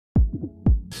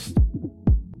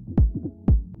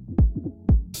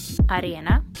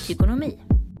Arena Ekonomi.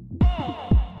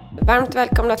 Varmt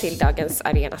välkomna till dagens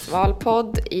Arenas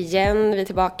valpodd. Igen, vi är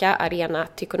tillbaka, Arena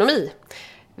Ekonomi.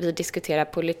 Vi diskuterar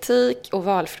politik och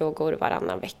valfrågor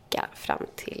varannan vecka fram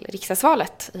till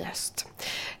riksdagsvalet i höst.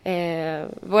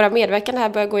 Våra medverkande här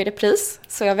börjar gå i repris,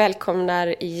 så jag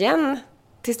välkomnar igen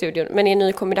till studion, men i en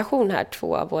ny kombination här,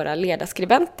 två av våra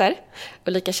ledarskribenter,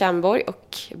 Ulrika Tjernborg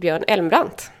och Björn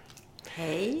Elmbrandt.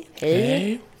 Hej.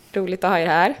 Hej. Roligt att ha er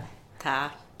här.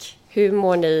 Tack. Hur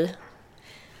mår ni?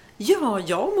 Ja,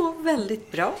 jag mår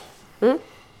väldigt bra.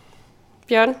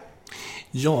 Björn?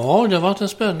 Ja, det har varit en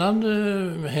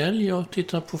spännande helg att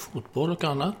titta på fotboll och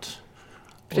annat.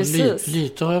 Precis. Och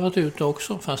lite har jag varit ute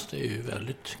också, fast det är ju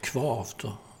väldigt kvavt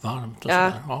och varmt och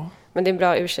sådär. Ja. Men det är en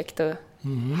bra ursäkt att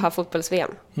ha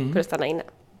fotbolls-VM för att stanna inne.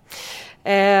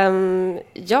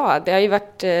 Ja, det har ju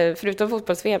varit, förutom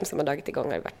fotbolls-VM som har dragit igång,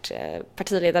 har det varit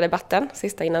partiledardebatten,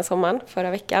 sista innan sommaren,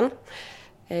 förra veckan.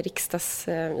 I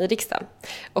riksdagen.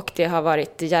 Och det har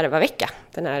varit Järvavecka,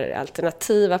 den här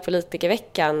alternativa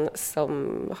politikerveckan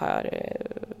som har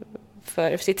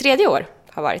för sitt tredje år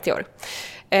har varit i år.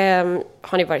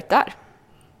 Har ni varit där?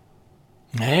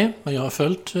 Nej, men jag har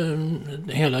följt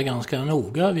hela ganska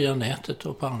noga via nätet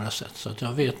och på andra sätt, så att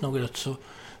jag vet nog rätt så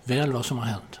väl vad som har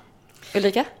hänt.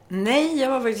 Ulrika? Nej, jag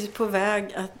var faktiskt på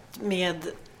väg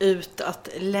att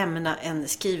lämna en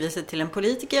skrivelse till en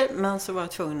politiker, men så var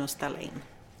jag tvungen att ställa in.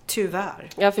 Tyvärr.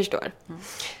 Jag förstår.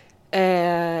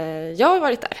 Jag har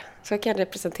varit där, så jag kan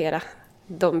representera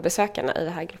de besökarna i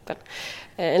den här gruppen.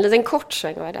 En liten kort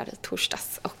sväng var jag där i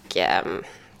torsdags och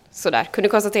sådär. Kunde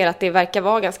konstatera att det verkar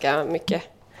vara ganska mycket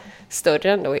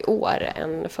större ändå i år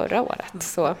än förra året.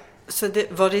 Så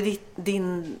var det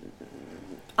din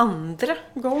andra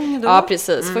gång då? Ja,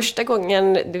 precis. Första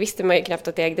gången, det visste man ju knappt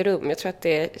att det ägde rum. Jag tror att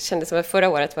det kändes som att förra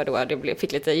året var då det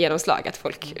fick lite genomslag, att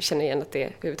folk känner igen att det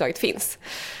överhuvudtaget finns.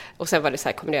 Och sen var det så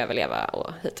här, kommer det överleva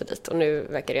och hit och dit. Och nu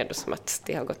verkar det ändå som att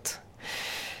det har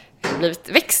blivit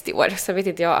växt i år. Sen vet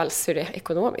inte jag alls hur det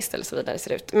ekonomiskt eller så vidare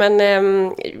ser ut. Men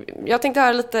jag tänkte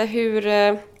höra lite hur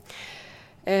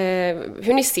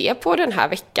ni ser på den här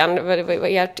veckan, vad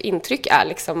ert intryck är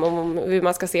liksom, om hur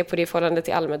man ska se på det i förhållande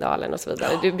till Almedalen och så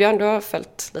vidare. Du, Björn, du har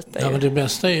följt lite. Ja, men det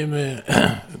bästa är ju med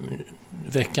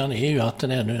veckan är ju att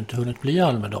den ännu inte hunnit bli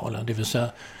Almedalen. Det vill säga,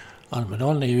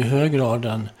 Almedalen är ju i hög grad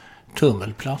en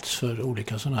tummelplats för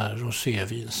olika sådana här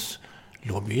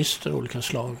rosévinslobbyister av olika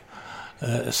slag.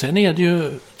 Sen är det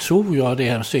ju, tror jag, det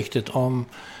är hemskt viktigt om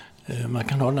man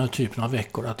kan ha den här typen av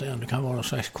veckor, att det ändå kan vara en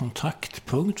slags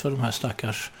kontaktpunkt för de här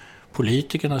stackars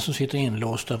politikerna som sitter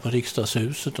inlåsta på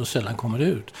riksdagshuset och sällan kommer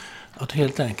ut. Att det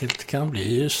helt enkelt kan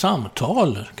bli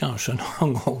samtal kanske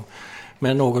någon gång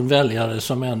med någon väljare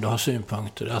som ändå har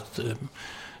synpunkter, att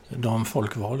de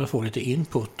folkvalda får lite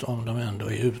input om de ändå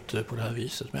är ute på det här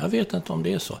viset. Men jag vet inte om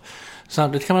det är så.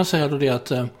 Samtidigt kan man säga då det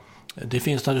att det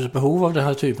finns naturligtvis behov av den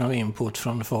här typen av input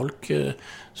från folk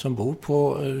som bor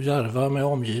på Järva med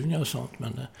omgivningar och sånt.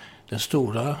 Men den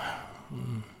stora,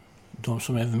 de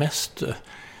som är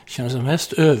känner sig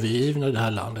mest övergivna i det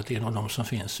här landet är nog de som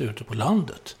finns ute på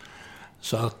landet.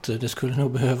 Så att det skulle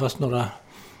nog behövas några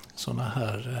sådana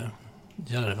här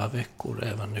Järva-veckor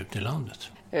även ute i landet.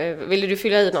 Vill du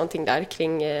fylla i någonting där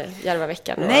kring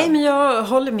Järvaveckan? Nej, men jag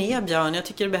håller med Björn. Jag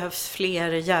tycker det behövs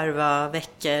fler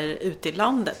Järva-veckor ute i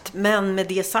landet. Men med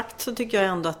det sagt så tycker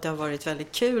jag ändå att det har varit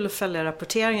väldigt kul att följa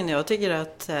rapporteringen. Jag tycker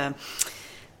att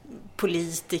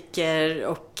politiker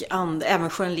och även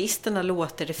journalisterna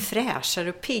låter det fräschare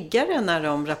och piggare när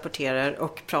de rapporterar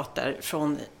och pratar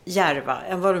från Järva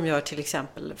än vad de gör till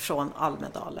exempel från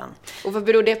Almedalen. Och vad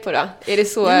beror det på då? Är det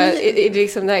så, är det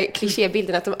liksom den här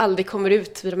klichébilden att de aldrig kommer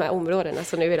ut vid de här områdena,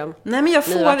 så nu är de... Nej, men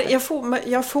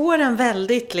jag får en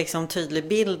väldigt liksom tydlig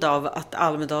bild av att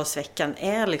Almedalsveckan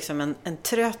är liksom en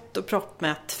trött och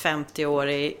proppmätt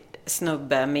 50-årig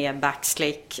snubbe med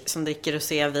backslick som dricker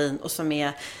rosévin och som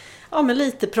är men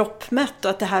lite proppmätt,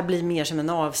 och att det här blir mer som en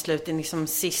avslutning, liksom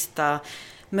sista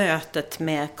mötet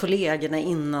med kollegorna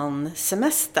innan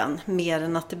semestern, mer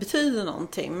än att det betyder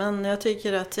någonting. Men jag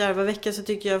tycker att Järvaveckan, så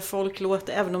tycker jag folk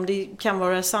låter, även om det kan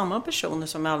vara samma personer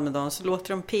som i Almedalen, så låter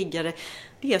de piggare.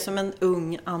 Det är som en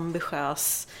ung,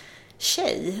 ambitiös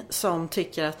tjej som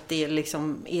tycker att det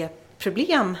liksom är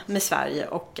problem med Sverige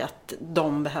och att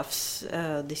de behövs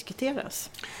diskuteras.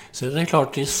 Så det är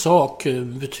klart, i sak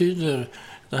betyder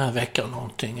den här veckan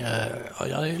någonting.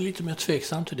 Jag är lite mer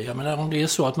tveksam till det. Jag menar, om det är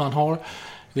så att man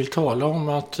vill tala om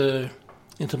att,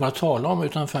 inte bara tala om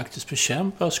utan faktiskt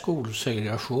bekämpa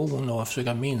skolsegregation och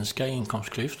försöka minska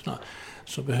inkomstklyftorna,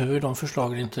 så behöver de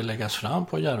förslagen inte läggas fram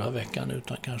på Järvaveckan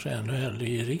utan kanske ännu hellre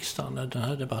i riksdagen när den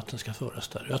här debatten ska föras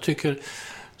där. Jag tycker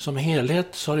som helhet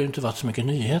så har det inte varit så mycket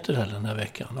nyheter heller den här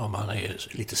veckan om man är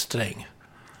lite sträng.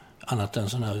 Annat än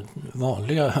sådana här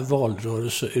vanliga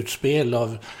valrörelseutspel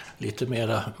av lite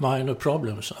mera minor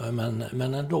problems.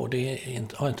 Men ändå,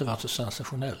 har inte varit så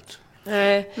sensationellt.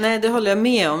 Nej, det håller jag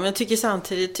med om. Jag tycker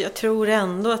samtidigt, jag tror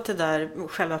ändå att det där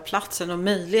själva platsen och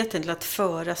möjligheten till att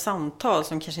föra samtal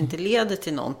som kanske inte leder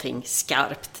till någonting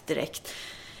skarpt direkt.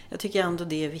 Jag tycker ändå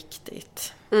det är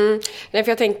viktigt. Nej, för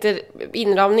jag tänkte,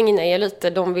 inramningen är lite,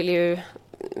 de vill ju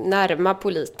närma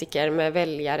politiker med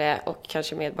väljare och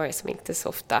kanske medborgare som inte så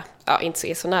ofta,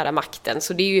 inte är så nära makten.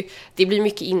 Så det blir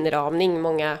mycket inramning,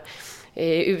 många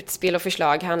utspel och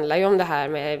förslag handlar ju om det här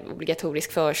med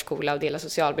obligatorisk förskola och dela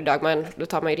socialbidrag. Men då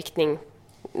tar man ju riktning,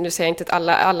 nu säger jag inte att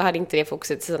alla hade inte det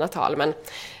fokuset i sina tal, men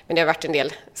det har varit en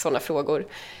del sådana frågor.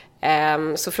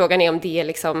 Så frågan är om det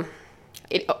liksom,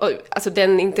 alltså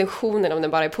den intentionen, om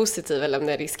den bara är positiv eller om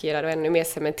den riskerar att ännu mer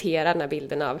cementera den här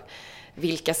bilden av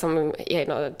vilka som är i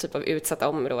någon typ av utsatta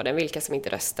områden, vilka som inte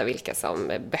röstar, vilka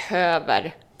som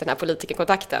behöver den här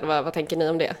politikerkontakten. Vad tänker ni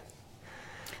om det?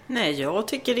 Nej, jag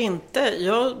tycker inte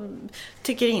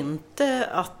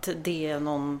att det är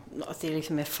att det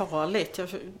liksom är farligt.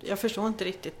 Jag förstår inte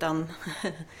riktigt den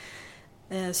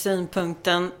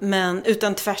synpunkten,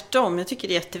 utan tvärtom. Jag tycker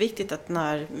det är jätteviktigt att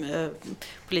när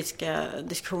politiska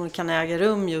diskussioner kan äga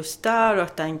rum just där och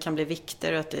att den kan bli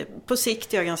viktigare, och att det, på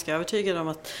sikt är jag ganska övertygad om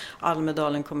att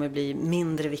Almedalen kommer bli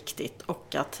mindre viktigt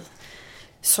och att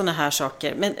sådana här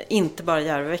saker, men inte bara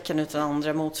Järvaveckan utan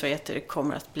andra motsvarigheter,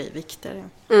 kommer att bli viktigare.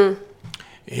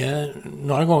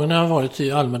 Några gånger när jag har varit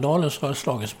i Almedalen så har jag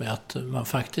slagits med att man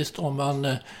faktiskt, om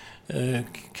man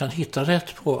kan hitta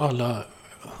rätt på alla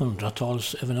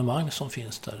hundratals evenemang som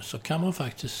finns där, så kan man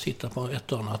faktiskt sitta på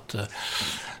ett och annat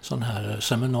sån här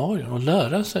seminarium och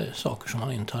lära sig saker som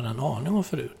man inte hade en aning om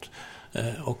förut.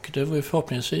 Och det var ju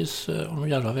förhoppningsvis om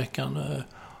Järvaveckan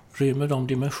rymmer de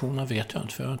dimensionerna, vet jag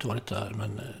inte för jag har inte varit där,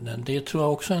 men det tror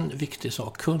jag också är en viktig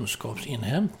sak.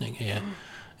 Kunskapsinhämtning är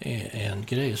en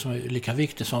grej som är lika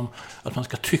viktig som att man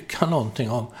ska tycka någonting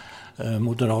om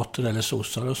moderater eller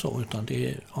sossar och så, utan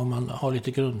om man har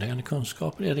lite grundläggande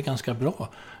kunskaper är det ganska bra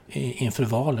inför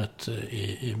valet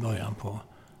i början på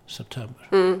september.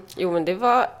 Jo, men det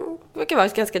verkar vara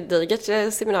ett ganska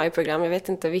digert seminarieprogram. Jag vet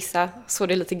inte, vissa såg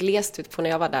det lite glest ut på när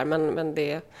jag var där, men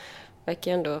det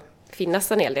verkar ändå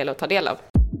finnas en hel del att ta del av.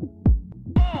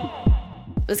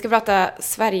 Vi ska prata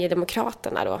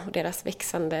Sverigedemokraterna då och deras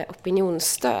växande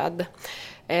opinionsstöd.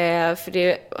 För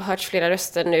det har hörts flera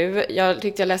röster nu. Jag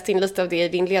tyckte jag läste in lite av det i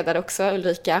din ledare också,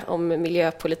 Ulrika, om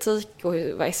miljöpolitik och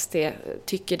vad SD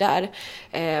tycker där.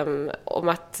 Om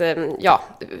att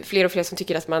fler och fler som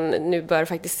tycker att man nu bör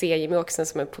faktiskt se Jimmie Åkesson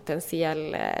som en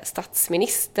potentiell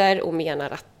statsminister och menar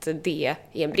att det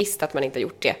är en brist att man inte har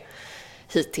gjort det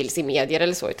hittills i medier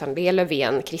eller så, utan det är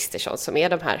Löfven, Kristersson som är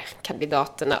de här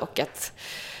kandidaterna, och att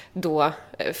då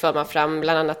för man fram,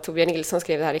 bland annat Torbjörn Nilsson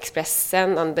skrev det här i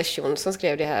Expressen, Anders Jonsson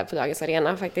skrev det här på Dagens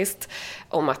Arena faktiskt,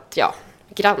 om att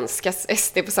granskas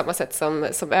SD på samma sätt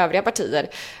som övriga partier.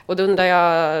 Och då undrar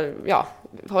jag,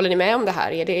 håller ni med om det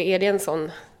här? Är det en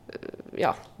sån,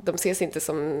 de ses inte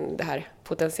som det här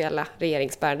potentiella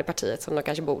regeringsbärande partiet som de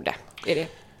kanske borde.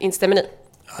 Instämmer ni?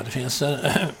 Ja, det finns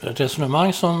ett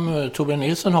resonemang som Torbjörn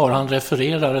Nilsson har. Han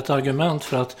refererar ett argument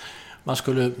för att man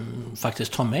skulle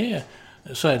faktiskt ta med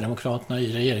Sverigedemokraterna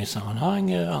i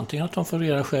regeringssammanhang. Antingen att de får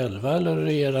regera själva eller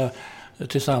regera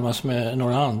tillsammans med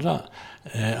några andra.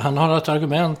 Han har ett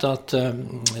argument att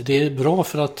det är bra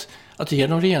för att ge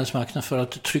dem regeringsmakten för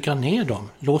att trycka ner dem,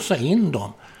 låsa in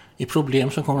dem i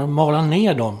problem som kommer att mala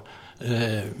ner dem.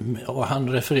 Och han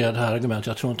refererar det här argumentet,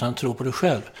 jag tror inte han tror på det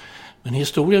själv. Men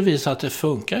historien visar att det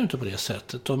funkar inte på det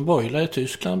sättet. De borgerliga i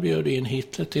Tyskland bjöd in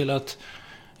Hitler till att,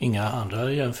 inga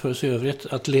andra jämförelser i övrigt,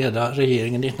 att leda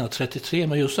regeringen 1933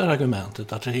 med just det här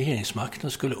argumentet att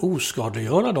regeringsmakten skulle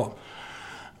oskadliggöra dem.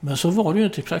 Men så var det ju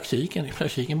inte i praktiken. I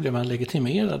praktiken blev man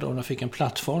legitimerad och man fick en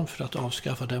plattform för att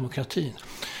avskaffa demokratin.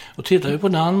 Och tittar vi på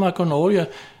Danmark och Norge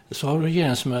så har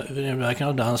regeringsmedverkan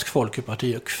av Dansk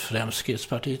Folkeparti och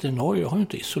Fremskrittspartiet i Norge har ju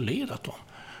inte isolerat dem.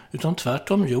 Utan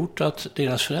tvärtom gjort att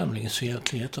deras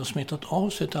främlingsfientlighet har smittat av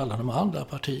sig till alla de andra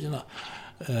partierna.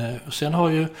 Sen har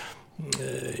ju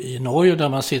i Norge där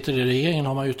man sitter i regeringen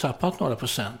har man ju tappat några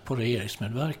procent på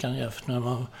regeringsmedverkan jämfört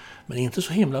med, men inte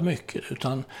så himla mycket,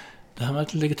 utan det här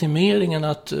med legitimeringen,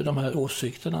 att de här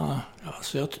åsikterna,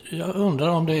 alltså jag undrar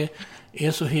om det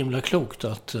är så himla klokt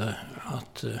att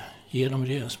ge dem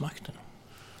regeringsmakten.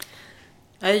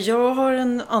 Jag har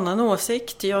en annan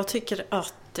åsikt. Jag tycker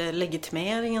att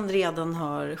legitimeringen redan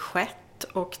har skett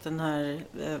valet och den här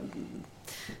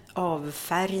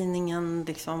avfärgningen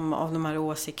liksom, av de här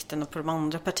åsikterna på de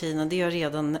andra partierna, det har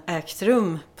redan ägt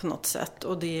rum på något sätt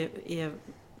och det är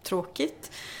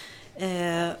tråkigt.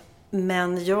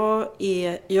 Men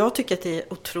jag tycker att det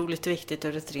är otroligt viktigt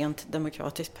ur ett rent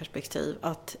demokratiskt perspektiv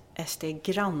att SD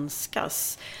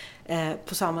granskas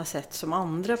på samma sätt som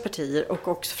andra partier och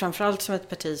också framförallt som ett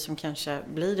parti som kanske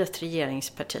blir ett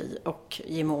regeringsparti och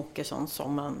Jimmie Åkesson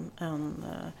som en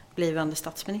blivande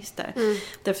statsminister.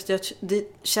 Därför att det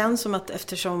känns som att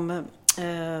eftersom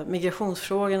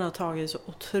migrationsfrågan har tagit så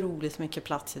otroligt mycket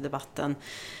plats i debatten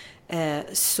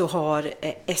så har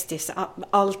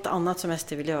allt annat som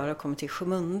SD vill göra kommit till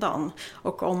skymundan.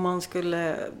 Och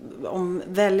om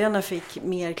väljarna fick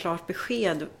mer klart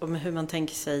besked om hur man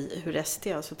tänker sig, hur SD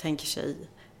alltså tänker sig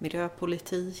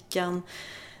miljöpolitiken,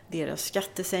 deras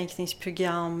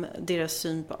skattesänkningsprogram, deras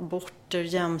syn på aborter,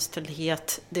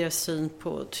 jämställdhet, deras syn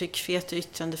på tryckfrihet och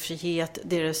yttrandefrihet,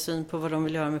 deras syn på vad de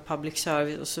vill göra med public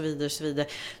service och så vidare,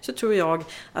 så tror jag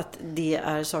att det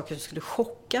är saker som skulle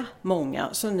chocka många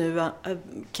som nu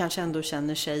kanske ändå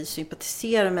känner sig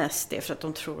sympatisera med SD för att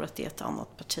de tror att det är ett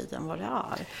annat parti än vad det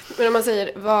är. Men om man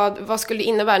säger, vad skulle det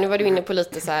innebära? Nu var du inne på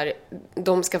lite så här,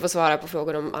 de ska få svara på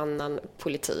frågor om annan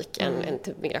politik än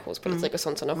typ migrationspolitik och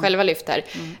sånt som de själva lyfter.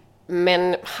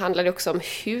 Men handlar det också om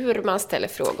hur man ställer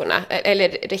frågorna? Eller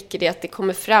räcker det att det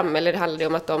kommer fram? Eller handlar det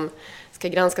om att de ska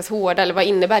granskas hårdare? Eller vad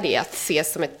innebär det att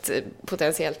ses som ett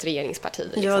potentiellt regeringsparti?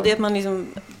 Liksom? Ja, det är att man liksom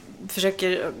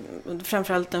försöker,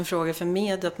 framförallt en fråga för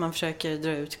media, att man försöker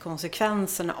dra ut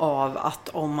konsekvenserna av att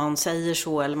om man säger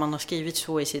så eller man har skrivit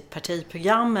så i sitt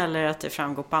partiprogram eller att det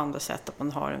framgår på andra sätt att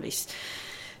man har en viss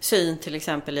syn till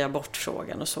exempel i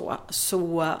abortfrågan och så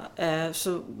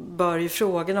bör ju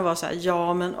frågorna vara så här,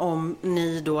 ja men om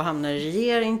ni då hamnar i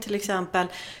regering till exempel,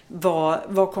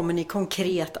 vad kommer ni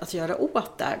konkret att göra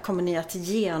åt det här? Kommer ni att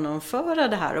genomföra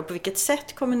det här och på vilket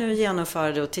sätt kommer ni att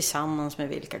genomföra det och tillsammans med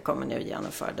vilka kommer ni att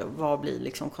genomföra det och vad blir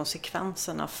liksom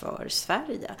konsekvenserna för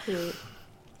Sverige?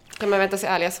 Kan man vänta sig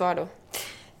ärliga svar då?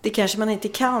 Det kanske man inte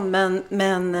kan,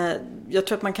 men jag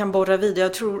tror att man kan borra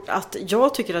vidare.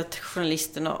 Jag tycker att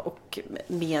journalisterna och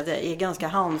media är ganska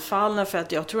handfallna för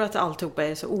att jag tror att alltihopa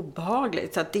är så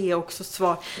obehagligt. Så att det är också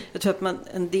svar. Jag tror att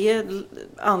en del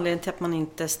anledning till att man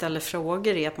inte ställer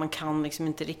frågor är att man kan liksom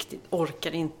inte riktigt,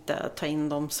 orkar inte ta in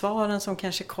de svaren som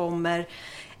kanske kommer.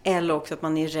 Eller också att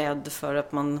man är rädd för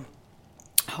att man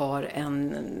har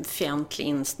en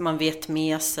fientlig man vet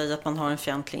med sig att man har en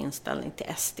fientlig inställning till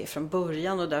SD från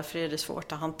början och därför är det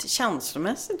svårt att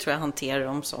känslomässigt tror jag hantera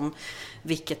dem som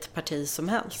vilket parti som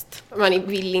helst. Man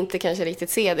vill inte kanske riktigt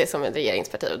se det som ett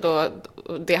regeringsparti och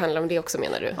det handlar om det också,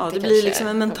 menar du? Ja, det blir liksom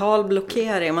en mental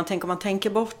blockering. Om man tänker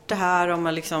bort det här, om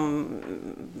man liksom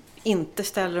inte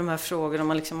ställer de här frågorna, om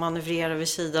man liksom manövrerar vid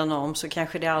sidan om så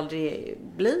kanske det aldrig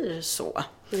blir så.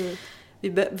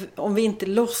 Om vi inte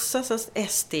låtsas att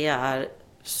SD är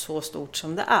så stort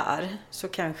som det är så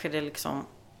kanske det liksom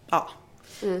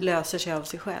löser sig av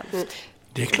sig själv.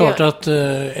 Det är klart att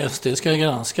SD ska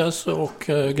granskas och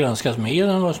granskas mer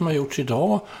än vad som har gjorts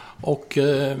idag och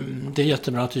det är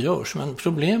jättebra att det görs. Men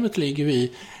problemet ligger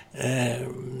i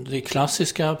det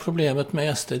klassiska problemet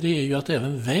med SD, det är ju att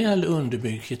även väl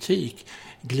underbyggd kritik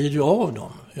glider av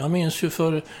dem. Jag minns ju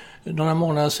för några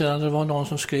månader sedan det var någon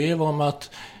som skrev om att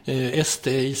SD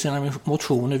i sina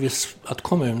motioner vill att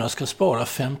kommunerna ska spara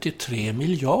 53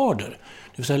 miljarder.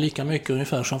 Det vill säga lika mycket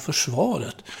ungefär som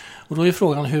försvaret. Och då är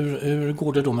frågan hur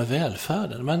går det då med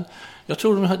välfärden? Men jag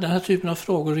tror att den här typen av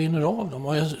frågor rinner av dem.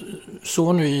 Och jag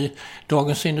såg nu i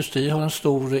Dagens Industri har en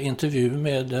stor intervju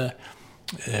med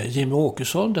Jimmie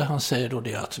Åkesson där han säger då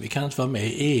det att vi kan inte vara med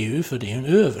i EU för det är en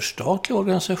överstatlig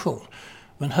organisation.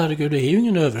 Men herregud, det är ju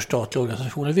ingen överstatlig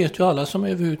organisation. Det vet ju alla som är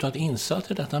överhuvudtaget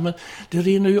insatt i detta. Men det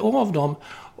rinner ju av dem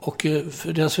och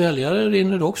för deras väljare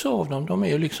rinner det också av dem. De är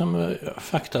ju liksom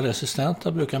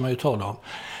faktaresistenta brukar man ju tala om.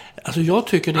 Alltså jag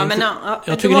tycker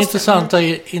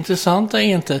det intressanta är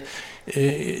inte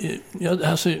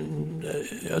jag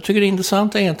tycker det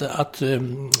intressanta är inte att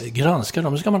granska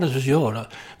dem, det ska man naturligtvis göra.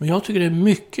 Men jag tycker det är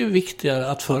mycket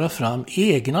viktigare att föra fram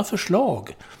egna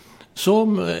förslag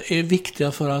som är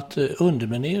viktiga för att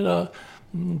underminera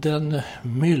den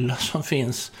mylla som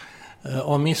finns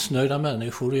av missnöjda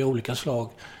människor i olika slag.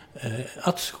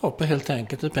 Att skapa helt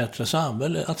enkelt ett bättre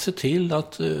samhälle, att se till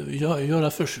att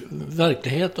göra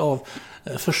verklighet av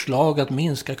förslag att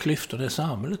minska klyftor i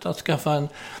samhället, att skaffa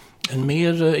en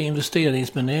mer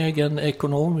investeringsbenägen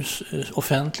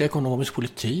offentlig ekonomisk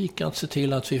politik, att se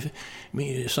till att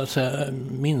vi så att säga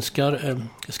minskar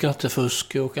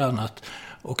skattefusk och annat.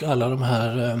 och alla de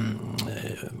här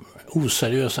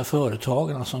oseriösa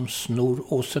företagarna som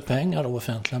snor åt sig pengar av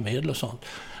offentliga medel och sånt.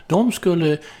 De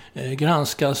skulle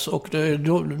granskas och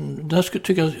där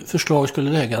tycker jag förslag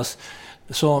skulle läggas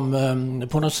som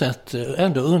på något sätt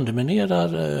ändå underminerar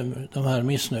de här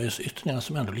missnöjesyttringarna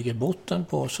som ändå ligger i botten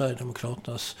på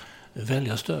Sverigedemokraternas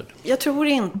väljarstöd. Jag tror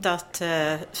inte att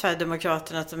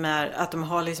Sverigedemokraterna att de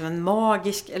har liksom en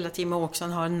magisk, eller att Jimmie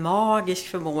Åkesson har en magisk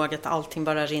förmåga att allting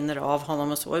bara rinner av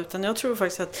honom och så, utan jag tror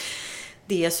faktiskt att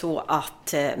det är så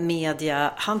att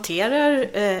media hanterar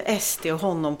SD och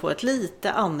honom på ett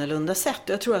lite annorlunda sätt.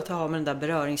 Jag tror att det har med den där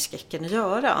beröringsskräcken att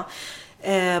göra.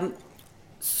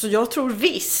 Så jag tror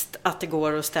visst att det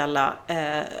går att ställa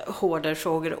hårdare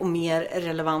frågor och mer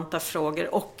relevanta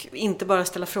frågor. Och inte bara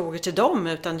ställa frågor till dem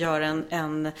utan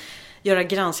göra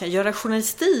granskningar, göra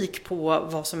journalistik på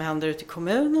vad som händer ute i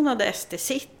kommunerna där SD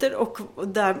sitter. Och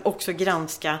där också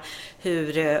granska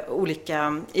hur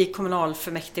i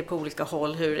kommunalfullmäktige på olika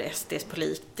håll hur SDs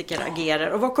politiker agerar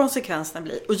och vad konsekvenserna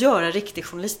blir. Och göra riktig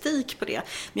journalistik på det.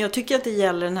 Men jag tycker att det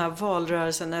gäller den här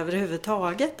valrörelsen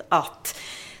överhuvudtaget att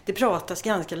det pratas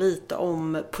ganska lite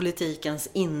om politikens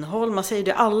innehåll. Man säger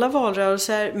det i alla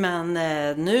valrörelser, men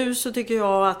nu så tycker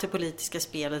jag att det politiska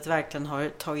spelet verkligen har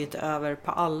tagit över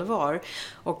på allvar.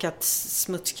 Och att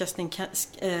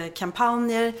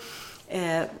smutskastningskampanjer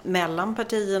mellan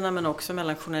partierna men också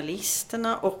mellan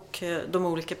journalisterna och de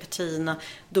olika partierna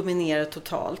dominerar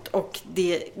totalt. Och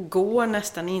det går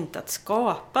nästan inte att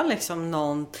skapa liksom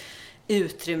någon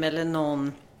utrymme eller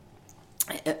någon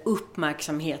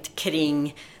uppmärksamhet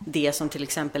kring det som till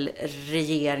exempel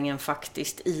regeringen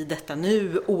faktiskt i detta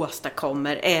nu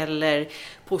åstadkommer eller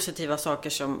positiva saker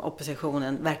som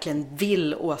oppositionen verkligen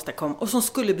vill åstadkomma och som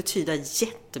skulle betyda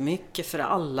jättemycket för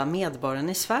alla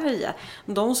medborgare i Sverige.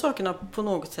 De sakerna har på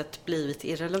något sätt blivit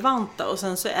irrelevanta och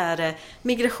sen så är det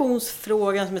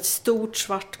migrationsfrågan som ett stort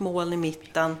svart moln i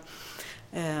mitten.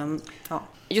 Ja.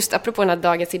 Just apropå den här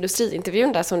Dagens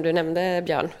Industri-intervjun där som du nämnde,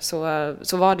 Björn,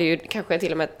 så var det ju kanske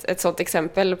till och med ett sådant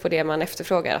exempel på det man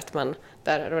efterfrågar, att man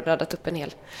där har radat upp en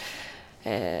hel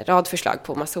rad förslag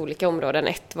på massa olika områden.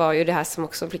 Ett var ju det här som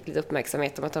också fick lite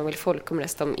uppmärksamhet om att de vill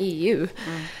folkomrösta om EU.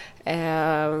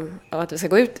 Och att vi ska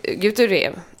gå ut ur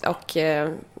det. Och,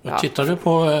 tittar du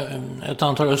på ett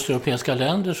antal östeuropeiska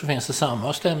länder så finns det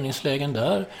samma stämningslägen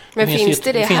där. Men finns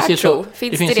det här, tro?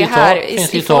 Finns det här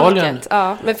i folket?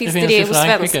 Ja, men finns det hos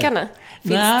svenskarna?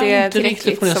 Finns det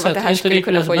tillräckligt som att det här skulle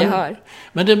kunna få gehör?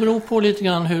 Men det beror på lite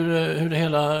grann hur det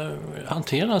hela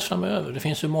hanteras framöver. Det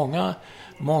finns ju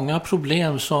många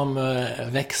problem som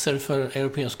växer för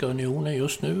Europeiska unionen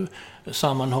just nu.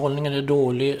 Sammanhållningen är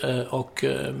dålig och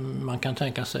man kan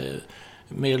tänka sig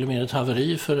mer eller mindre ett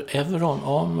haveri för euron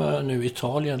om nu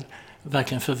Italien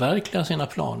verkligen förverkligar sina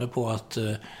planer på att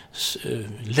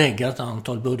lägga ett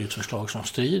antal budgetförslag som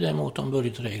strider mot de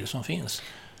budgetregler som finns.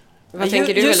 Vad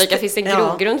tänker du, Ulrika? Finns det en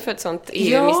grogrund för ett sånt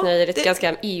EU-missnöje? Ett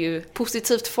ganska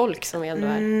EU-positivt folk som vi ändå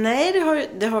är. Nej,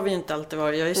 det har vi ju inte alltid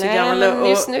varit. Jag är så gammal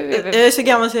jag är så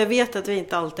gammal så jag vet att vi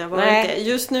inte alltid har varit det.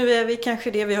 Just nu är vi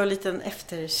kanske det. Vi har lite en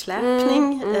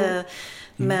eftersläpning.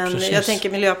 Men jag tänker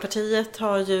Miljöpartiet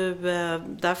har ju,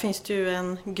 där finns det ju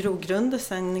en grogrund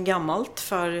sedan gammalt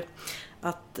för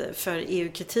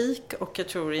EU-kritik och jag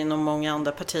tror inom många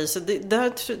andra partier. Så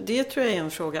det tror jag är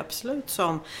en fråga absolut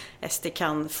som SD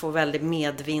kan få väldigt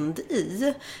medvind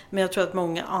i. Men jag tror att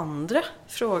många andra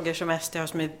frågor som SD har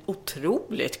som är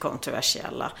otroligt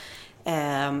kontroversiella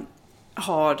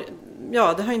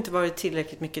det har inte varit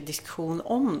tillräckligt mycket diskussion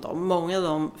om dem. Många av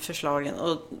de förslagen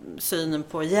och synen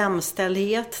på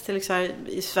jämställdhet, till exempel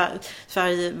i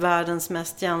Sverige, världens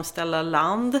mest jämställda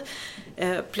land.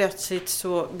 Plötsligt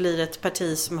så blir det ett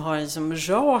parti som har en som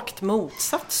rakt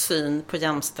motsatt syn på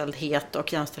jämställdhet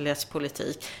och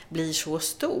jämställdhetspolitik blir så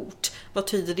stort. Vad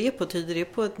tyder det på? Tyder det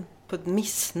på ett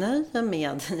missnöje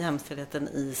med jämställdheten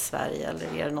i Sverige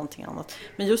eller är det någonting annat?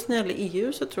 Men just när det gäller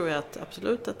EU så tror jag att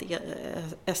absolut att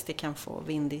SD kan få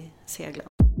vind i seglen.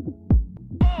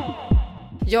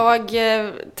 Jag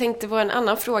tänkte på en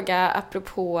annan fråga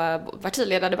apropå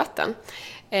partiledardebatten.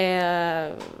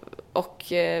 Och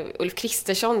Ulf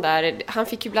Kristersson där, han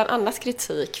fick ju bland annat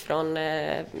kritik från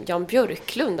Jan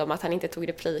Björklund om att han inte tog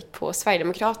replik på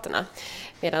Sverigedemokraterna.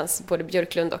 Medan både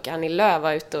Björklund och Annie Lööf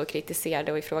var ute och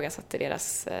kritiserade och ifrågasatte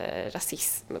deras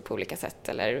rasism på olika sätt.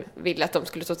 Eller ville att de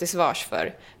skulle stå till svars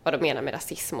för vad de menar med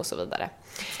rasism och så vidare.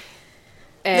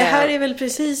 Det här är väl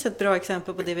precis ett bra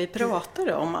exempel på det vi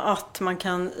pratar om. Att man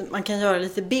kan göra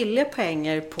lite billiga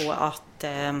poänger på att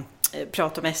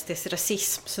prata om SDs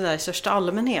rasism så där i största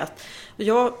allmänhet.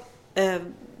 Jag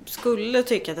skulle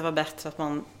tycka att det var bättre att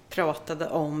man pratade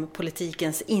om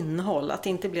politikens innehåll. Att det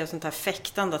inte blev sånt här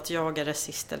fäktande att jag är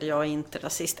rasist eller jag är inte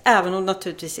rasist. Även om det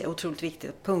naturligtvis är otroligt viktigt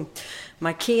att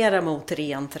punktmarkera mot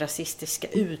rent rasistiska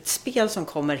utspel som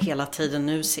kommer hela tiden,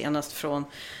 nu senast från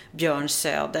Björn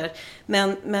Söder.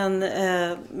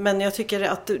 Men jag tycker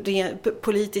att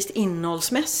politiskt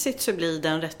innehållsmässigt så blir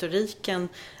den retoriken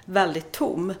väldigt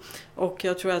tom. Och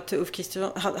jag tror att Ulf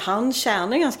Kristersson, han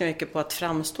tjänar ganska mycket på att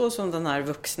framstå som den här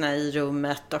vuxna i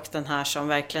rummet och den här som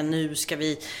verkligen nu ska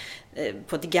vi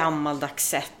på ett gammaldags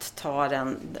sätt ta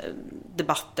den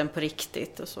debatten på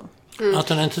riktigt och så. Att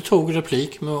han inte tog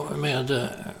replik med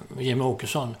Jimmie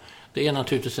Åkesson, det är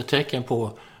naturligtvis ett tecken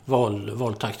på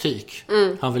valtaktik.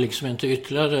 Han vill liksom inte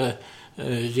ytterligare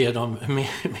ge dem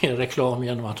mer reklam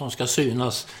genom att de ska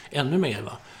synas ännu mer,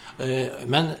 va?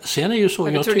 Men sen är ju så...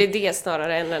 Jag tror det är det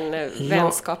snarare än en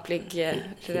vänskaplig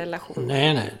relation.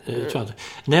 Nej, det tror jag inte.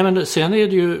 Nej, men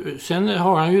sen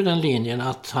har han ju den linjen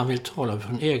att han vill tala för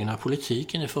den egna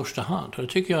politiken i första hand. Och det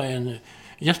tycker jag är en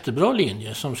jättebra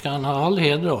linje som ska han ha all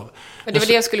heder av. Men det var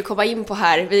det jag skulle komma in på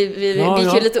här. Vi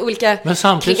gick ju lite olika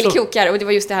kringelkrokar och det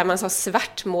var just det här man sa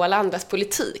svartmåla andras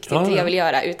politik. Det är inte det jag vill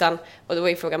göra. Och då var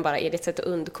ju frågan bara, är det ett sätt att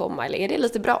undkomma eller är det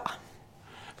lite bra?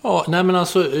 Ja, nej men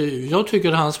alltså jag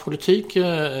tycker att hans politik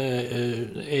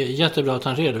är jättebra att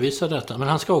han redovisar detta. Men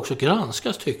han ska också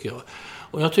granskas, tycker jag.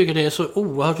 Och jag tycker det är så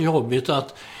oerhört jobbigt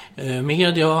att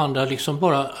media och andra liksom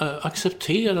bara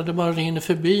accepterar det, bara rinner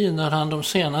förbi när han de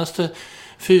senaste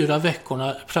 4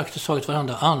 veckorna, praktiskt taget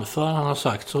varandra anförande han har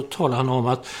sagt, så talar han om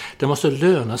att det måste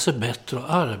löna sig bättre att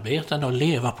arbeta än att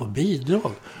leva på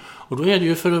bidrag. Och då är det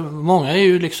ju för många är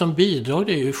ju liksom bidrag,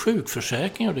 det är ju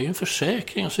sjukförsäkring och det är ju en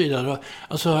försäkring och så vidare.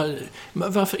 Alltså,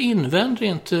 varför invänder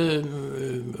inte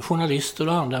journalister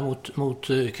och andra mot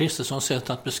Kristerssons sätt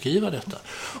att beskriva detta?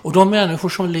 Och de människor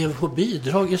som lever på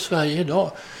bidrag i Sverige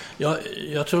idag,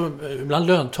 jag tror bland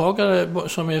löntagare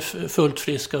som är fullt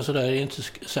friska och sådär är inte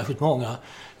särskilt många.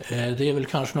 Det är väl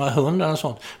kanske några 100 eller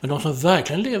sånt. Men de som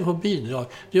verkligen lever på bidrag,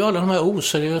 det är alla de här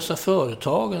oseriösa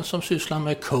företagen som sysslar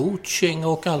med coaching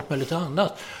och allt möjligt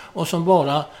annat. Och som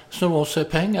bara snor åt sig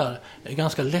pengar.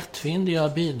 Ganska lättvindiga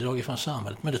bidrag från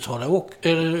samhället. Men det talar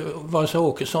vare sig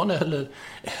Åkesson eller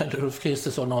Ulf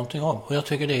Kristersson någonting om. Och jag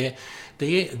tycker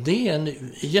det är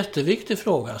en jätteviktig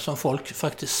fråga som folk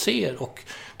faktiskt ser och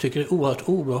tycker är oerhört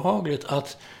obehagligt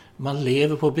att man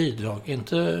lever på bidrag.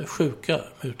 Inte sjuka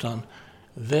utan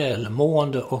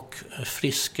välmående och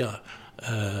friska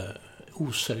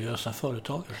oseriösa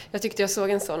företagare. Jag tyckte jag såg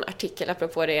en sån artikel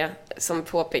apropå det som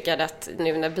påpekade att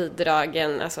nu när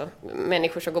bidragen, alltså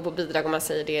människor som går på bidrag, om man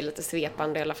säger det är lite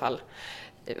svepande i alla fall,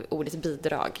 ordet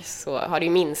bidrag, så har det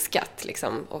ju minskat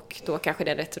liksom, och då kanske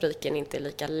den retoriken inte är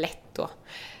lika lätt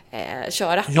att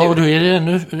köra. Ja, och då är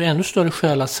det ännu större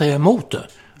skäl att säga emot det.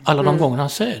 Alla de gånger han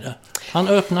säger det. Han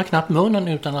öppnar knappt munnen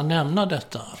utan att nämna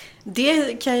detta.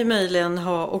 Det kan ju möjligen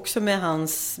ha också med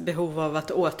hans behov av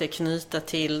att återknyta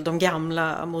till de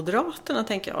gamla moderaterna,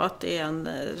 tänker jag. Att det är en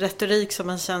retorik som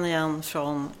man känner igen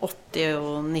från 80-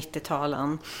 och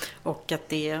 90-talen. Och att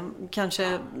det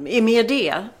kanske är mer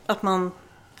det. Att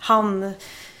han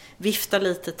viftar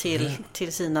lite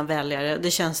till sina väljare.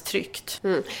 Det känns tryggt.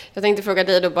 Jag tänkte fråga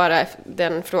dig då bara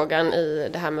den frågan i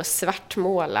det här med att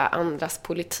svartmåla andras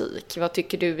politik. Vad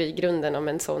tycker du i grunden om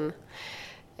en sån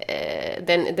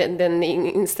den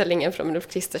inställningen från Ulf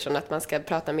Kristersson att man ska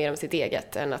prata mer om sitt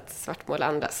eget än att svartmåla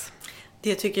andras?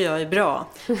 Det tycker jag är bra.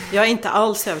 Jag är inte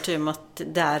alls övertygad om att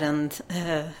det är en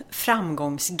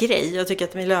framgångsgrej. Jag tycker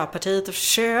att Miljöpartiet har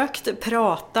försökt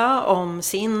prata om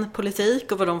sin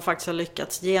politik och vad de faktiskt har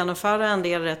lyckats genomföra. En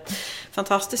del rätt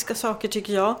fantastiska saker,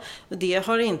 tycker jag. Och det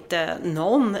har inte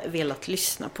någon velat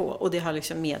lyssna på. Och det har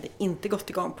liksom media inte gått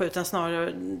igång på, utan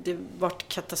snarare det varit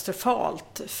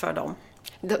katastrofalt för dem.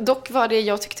 Dock var det,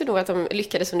 jag tyckte nog att de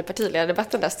lyckades under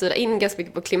partiledardebatten där styra in ganska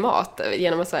mycket på klimat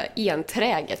genom att så här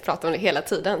enträget prata om det hela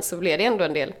tiden, så blev det ändå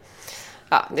en del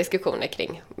diskussioner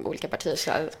kring olika partiers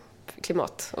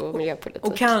klimat- och miljöpolitik.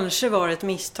 Och kanske var det ett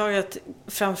misstag att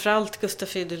framförallt Gustav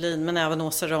Fridolin men även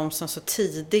Åsa Romson så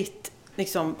tidigt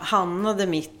liksom hamnade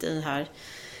mitt i här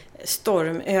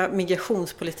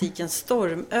migrationspolitikens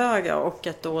stormöga, och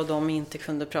att då de inte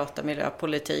kunde prata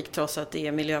miljöpolitik trots att det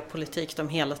är miljöpolitik de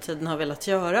hela tiden har velat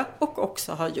göra och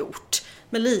också har gjort,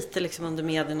 men lite liksom under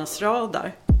mediernas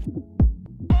radar.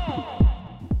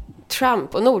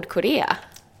 Trump och Nordkorea.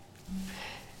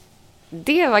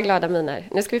 Det var glada miner.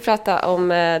 Nu ska vi prata om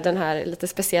den här lite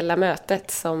speciella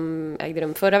mötet som ägde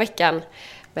rum förra veckan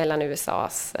mellan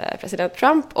USAs president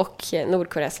Trump och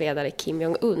Nordkoreas ledare Kim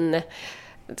Jong-un.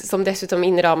 som dessutom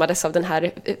inramades av den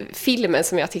här filmen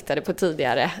som jag tittade på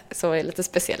tidigare, som är lite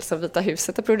speciell, som Vita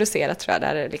huset har producerat, tror jag,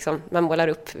 där liksom man målar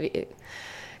upp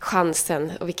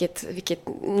chansen och vilket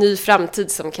ny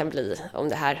framtid som kan bli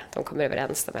om de kommer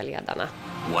överens, de här ledarna.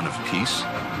 One of peace,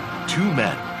 two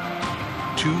men,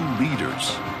 two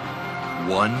leaders,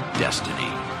 one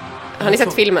destiny. Har ni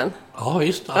sett filmen? Ja,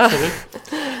 visst, absolut.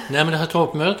 Nej, men det här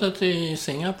toppmötet i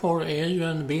Singapore är ju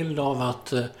en bild av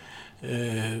att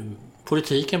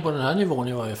politiken på den här nivån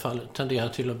i varje fall tenderar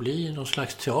till att bli någon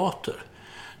slags teater.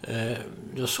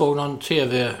 Jag såg någon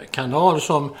tv-kanal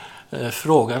som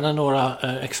frågade några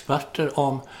experter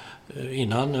om,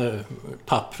 innan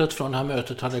pappret från det här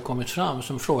mötet hade kommit fram,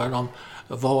 som frågade om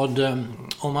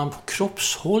om man på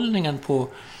kroppshållningen på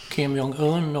Kim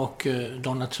Jong-Un och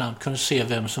Donald Trump kunde se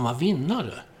vem som var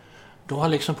vinnare. Då har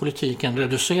liksom politiken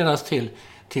reducerats till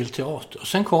teater. Och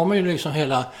sen kommer ju liksom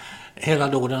hela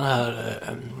då den här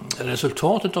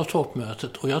resultatet av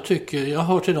toppmötet. Och jag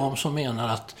hör till dem som menar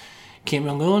att Kim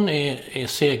Jong-Un är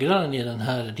segraren i den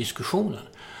här diskussionen.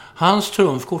 Hans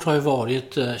trumfkort har ju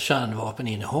varit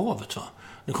kärnvapeninnehavet. Va?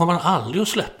 Det kommer han aldrig att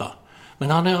släppa. Men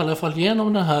han är i alla fall,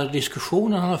 genom den här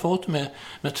diskussionen han har fått med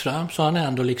Trump, så han är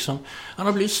ändå liksom, han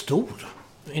har blivit stor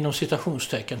inom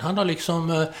citationstecken. Han har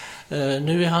liksom,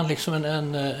 nu är han liksom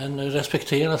en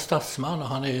respekterad statsman och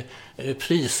han är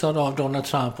prisad av Donald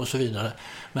Trump och så vidare.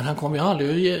 Men han kommer ju aldrig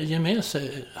att ge med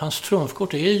sig. Hans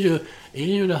trumfkort är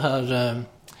ju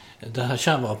det här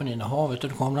kärnvapeninnehavet, och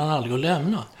det kommer han aldrig att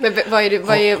lämna. Men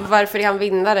varför är han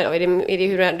vinnare då? Är det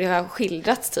hur det har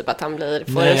skildrats, typ att han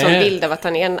får en sån bild av att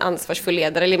han är en ansvarsfull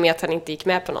ledare, eller med att han inte gick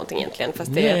med på någonting egentligen?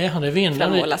 Fast nej, han är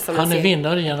vinnare. Han är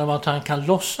vinnare genom att han kan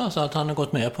låtsas att han har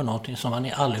gått med på någonting som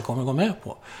han aldrig kommer gå med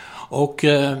på. Och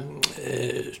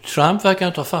Trump verkar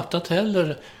inte ha fattat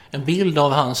heller en bild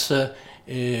av hans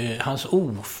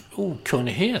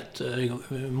okunnighet,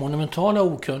 monumentala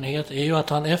okunnighet, är ju att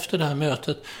han efter det här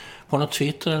mötet på något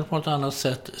Twitter eller på något annat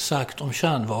sätt sagt om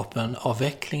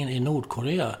kärnvapenavvecklingen i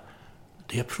Nordkorea: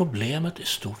 det problemet är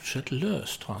stort sett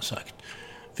löst, har han sagt.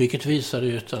 Vilket visar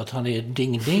ut att han är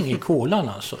ding-ding i kolan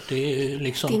alltså. Det är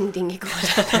liksom... Ding-ding i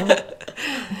kolan.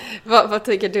 Vad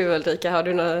tycker du, Ulrika?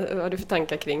 Har du för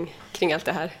tankar kring allt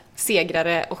det här?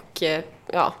 Segrare och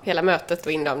hela mötet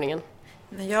och inramningen.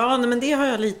 Ja, men det har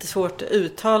jag lite svårt att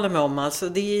uttala mig om. Alltså,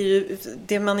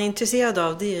 det man är intresserad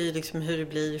av, det är ju liksom hur det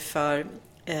blir för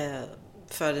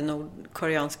det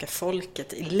nordkoreanska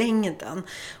folket i längden.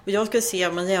 Och jag skulle se,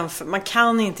 om man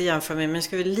kan inte jämföra med, men jag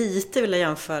skulle lite vilja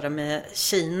jämföra med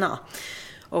Kina.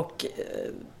 Och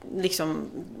liksom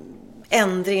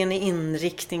ändringen i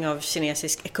inriktning av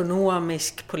kinesisk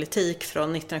ekonomisk politik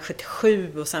från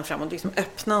 1977 och sen framåt, liksom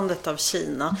öppnandet av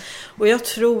Kina. Och jag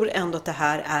tror ändå att det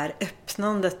här är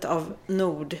öppnandet av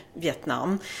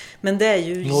Nordvietnam. Men det är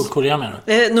ju... Nordkorea menar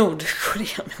du?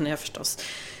 Nordkorea menar jag förstås.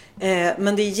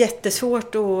 Men det är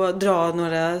jättesvårt att dra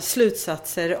några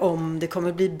slutsatser om det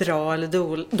kommer bli bra eller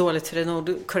dåligt för det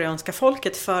nordkoreanska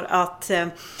folket, för att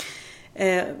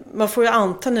man får ju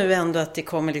anta nu ändå att det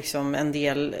kommer liksom en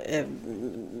del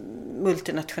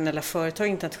multinationella företag,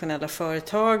 internationella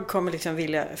företag kommer liksom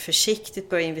vilja försiktigt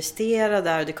börja investera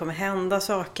där, och det kommer hända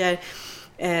saker.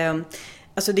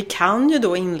 Alltså det kan ju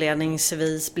då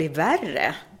inledningsvis bli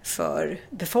värre för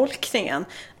befolkningen,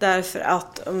 därför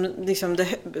att liksom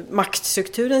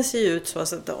maktstrukturen ser ut så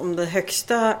att om det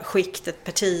högsta skiktet,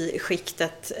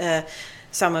 partiskiktet,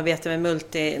 samarbete med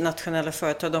multinationella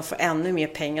företag, de får ännu mer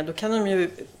pengar, då kan de ju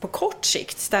på kort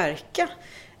sikt stärka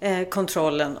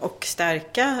kontrollen och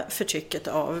stärka förtrycket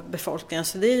av befolkningen.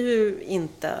 Så det är ju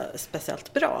inte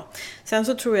speciellt bra. Sen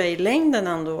så tror jag i längden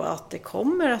ändå att det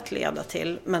kommer att leda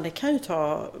till, men det kan ju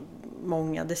ta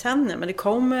många decennier, men det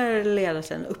kommer leda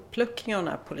till en uppluckring av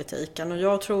den här politiken. Och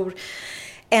jag tror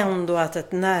ändå att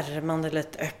ett närmande eller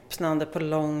ett öppnande på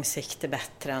lång sikt är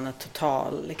bättre än ett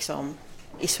total liksom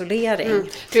isolering.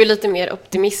 Du är lite mer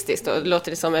optimistisk då,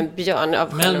 låter det som en björn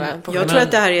av själva. Jag tror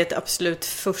att det här är ett absolut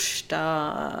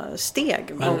första steg.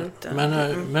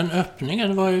 Men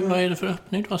öppningen, vad är det för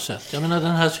öppning du har sett? Jag menar,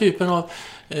 den här typen av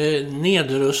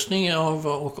nedrustning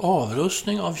och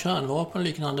avrustning av kärnvapen och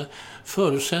liknande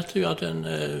förutsätter ju att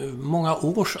många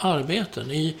års arbeten.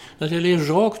 När det gäller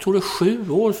Irak tog det 7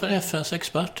 år för FNs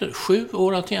experter. 7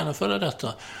 år att genomföra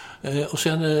detta. Och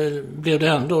sen blev det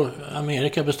ändå,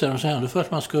 Amerika bestämde sig ändå för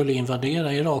att man skulle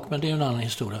invadera Irak, men det är en annan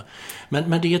historia.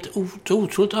 Men det är ett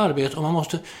otroligt arbete, och man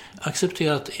måste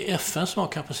acceptera att det är FN som har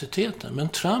kapaciteten. Men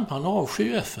Trump, han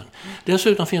avskyr FN.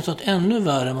 Dessutom finns det något ännu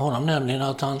värre med honom, nämligen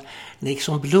att han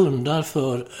liksom blundar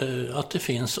för att det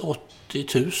finns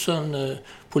 80 000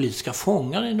 politiska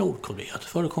fångar i Nordkorea. Det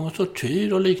förekommer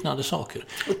tortyr och liknande saker.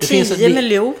 Och 10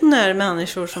 miljoner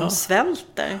människor som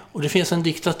svälter. Och det finns en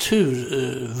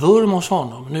diktaturvurm hos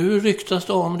honom. Nu ryktas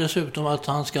det om dessutom att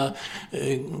han ska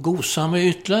gosa med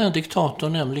ytterligare en diktator,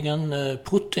 nämligen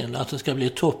Putin. Att det ska bli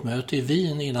ett toppmöte i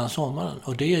Wien innan sommaren.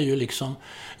 Och det är ju liksom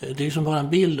bara en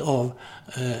bild av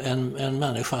en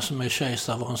människa som är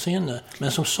kejsarvansinne,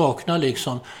 men som saknar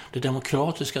liksom det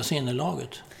demokratiska sinnelaget.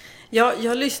 Ja,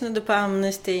 jag lyssnade på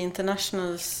Amnesty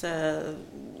Internationals,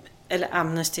 eller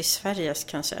Amnesty Sveriges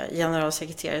kanske,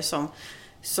 generalsekreterare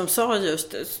som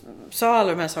sa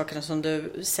alla de här sakerna som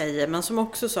du säger, men som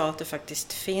också sa att det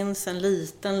faktiskt finns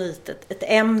ett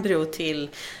embryo till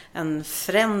en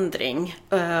förändring.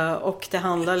 Och det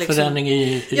handlar liksom... Förändring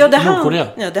i Nordkorea?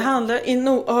 Ja, det handlar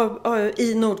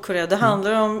i Nordkorea. Det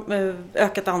handlar om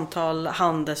ökat antal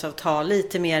handelsavtal,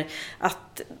 lite mer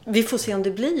att vi får se om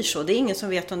det blir så. Det är ingen som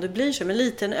vet om det blir så, men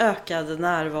lite en ökad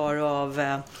närvaro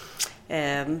av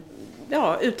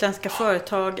utländska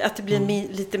företag, att det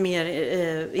blir lite mer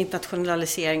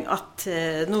internationalisering, att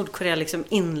Nordkorea liksom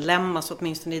inlämnas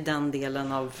åtminstone i den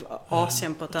delen av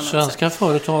Asien på ett annat sätt. Svenska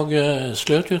företag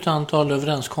slöt ju ett antal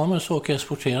överenskommelser och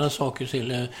exporterade saker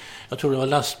till, jag tror det var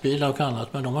lastbilar och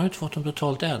annat, men de har ju inte fått dem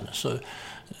betalt än, så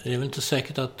det är väl inte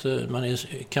säkert att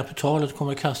kapitalet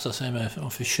kommer kasta sig med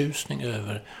förtjusning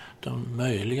över de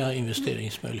möjliga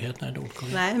investeringsmöjligheterna i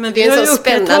Nordkorea. Nej, men det är en så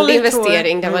spännande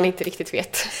investering där man inte riktigt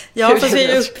vet. Ja, fast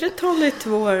vi har upprätthållit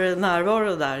vår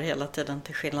närvaro där hela tiden,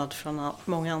 till skillnad från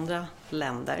många andra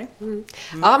länder.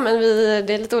 Ja, men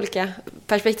det är lite olika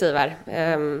perspektiv här.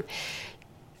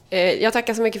 Jag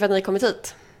tackar så mycket för att ni kommit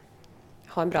hit.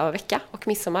 Ha en bra vecka och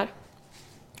midsommar.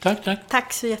 Tack.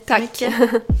 Tack så jättemycket.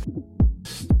 Tack.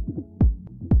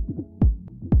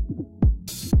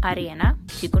 Arena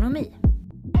Ekonomi.